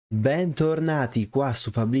Bentornati qua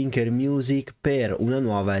su Fablinker Music per una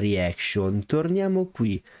nuova reaction. Torniamo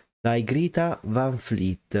qui dai Greta Van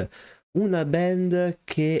Fleet, una band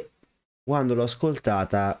che quando l'ho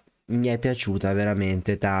ascoltata mi è piaciuta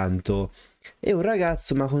veramente tanto e un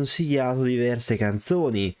ragazzo mi ha consigliato diverse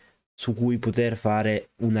canzoni su cui poter fare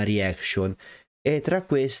una reaction e tra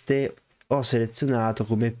queste ho selezionato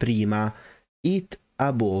come prima It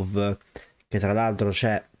Above, che tra l'altro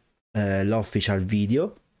c'è l'official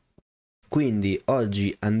video. Quindi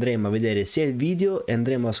oggi andremo a vedere sia il video e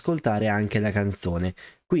andremo ad ascoltare anche la canzone.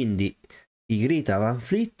 Quindi i Greta Van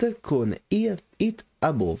Fleet con It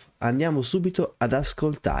Above. Andiamo subito ad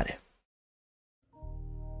ascoltare.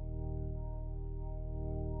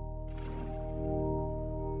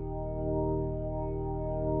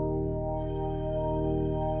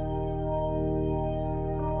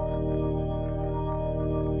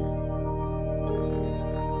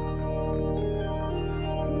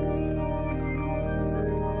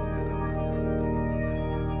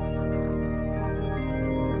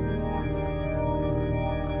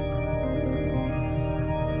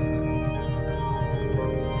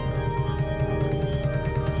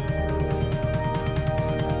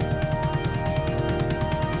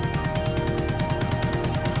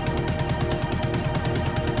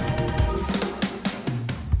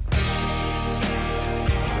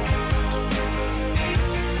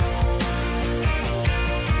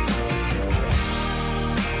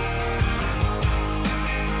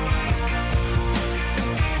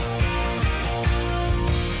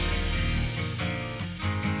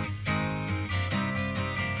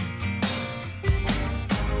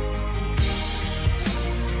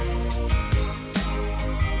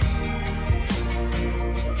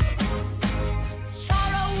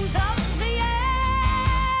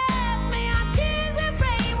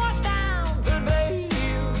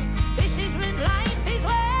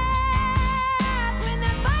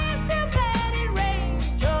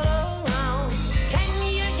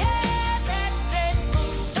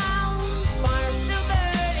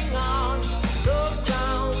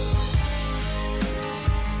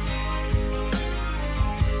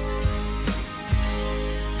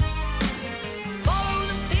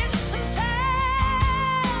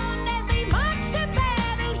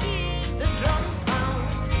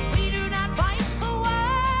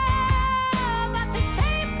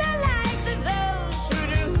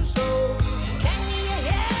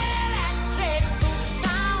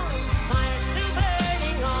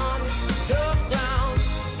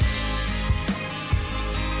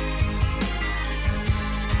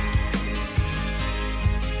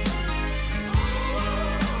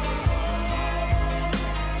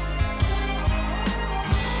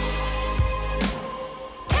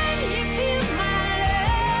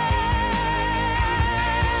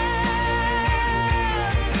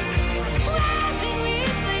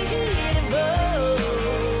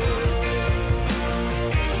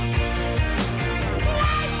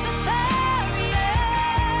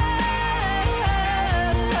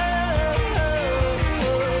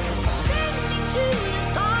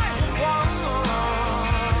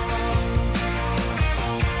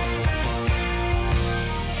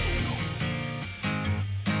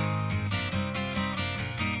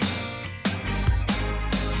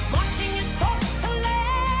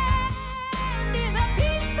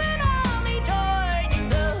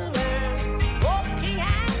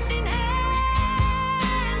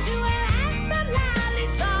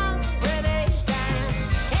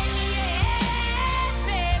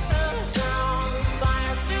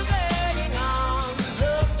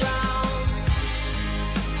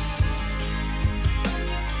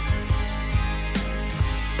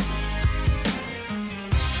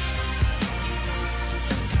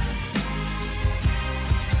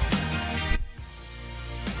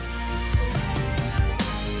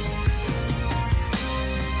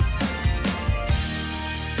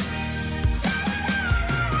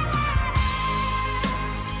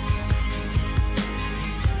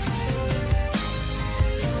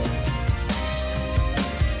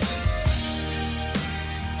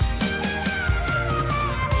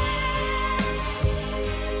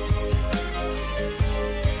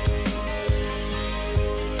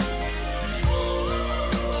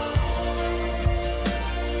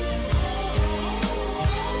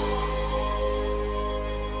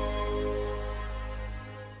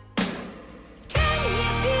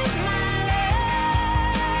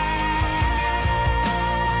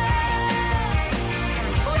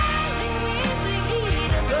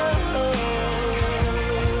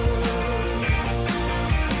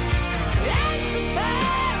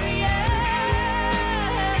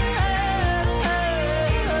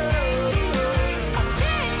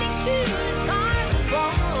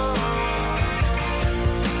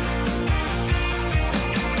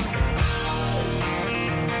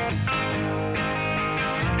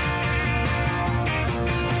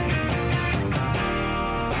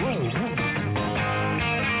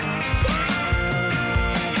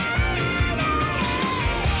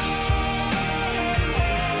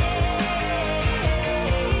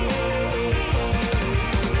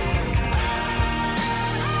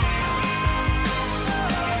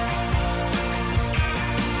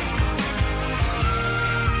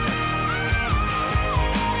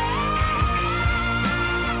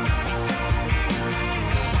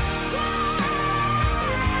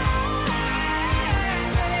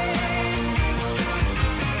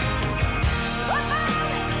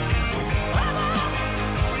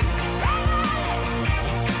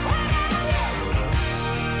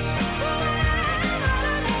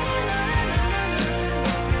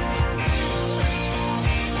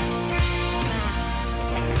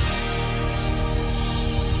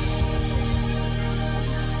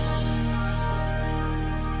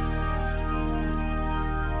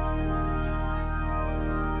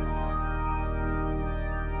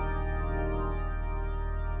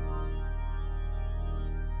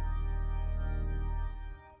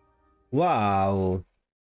 Wow.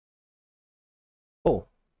 Oh,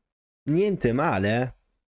 niente male, eh?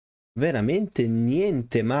 Veramente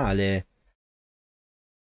niente male.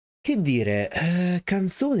 Che dire,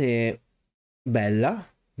 canzone bella,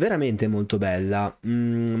 veramente molto bella,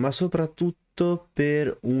 ma soprattutto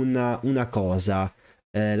per una cosa,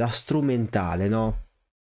 la strumentale, no?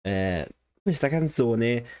 Questa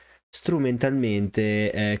canzone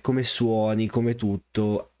strumentalmente, come suoni, come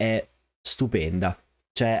tutto, è stupenda.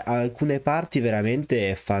 Cioè, alcune parti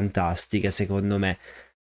veramente fantastiche, secondo me.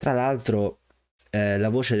 Tra l'altro, la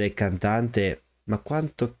voce del cantante, ma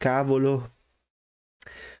quanto cavolo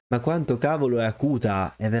è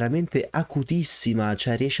acuta, è veramente acutissima,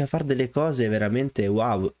 cioè riesce a fare delle cose veramente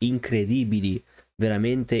wow, incredibili,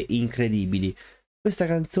 veramente incredibili. Questa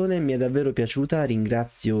canzone mi è davvero piaciuta,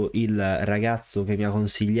 ringrazio il ragazzo che mi ha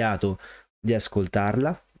consigliato di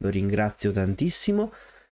ascoltarla, lo ringrazio tantissimo.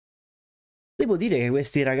 Devo dire che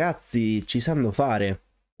questi ragazzi ci sanno fare.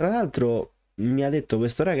 Tra l'altro mi ha detto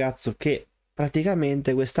questo ragazzo che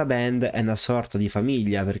praticamente questa band è una sorta di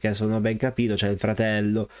famiglia, perché se non ho ben capito c'è il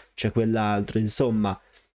fratello, c'è quell'altro, insomma,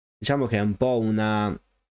 diciamo che è un po' una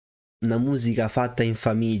musica fatta in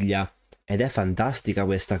famiglia ed è fantastica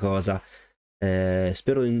questa cosa.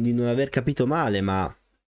 Spero di non aver capito male, ma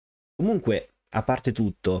comunque, a parte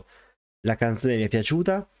tutto, la canzone mi è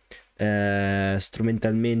piaciuta,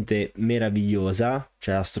 strumentalmente meravigliosa,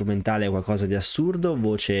 cioè la strumentale è qualcosa di assurdo,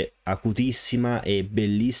 voce acutissima e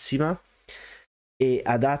bellissima e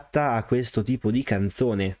adatta a questo tipo di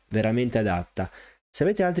canzone, veramente adatta. Se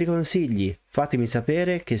avete altri consigli, fatemi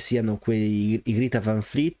sapere, che siano i Greta Van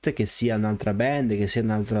Fleet, che sia un'altra band, che sia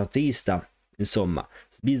un altro artista, insomma,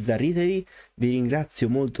 sbizzarritevi. Vi ringrazio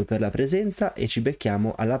molto per la presenza e ci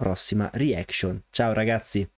becchiamo alla prossima reaction. Ciao ragazzi!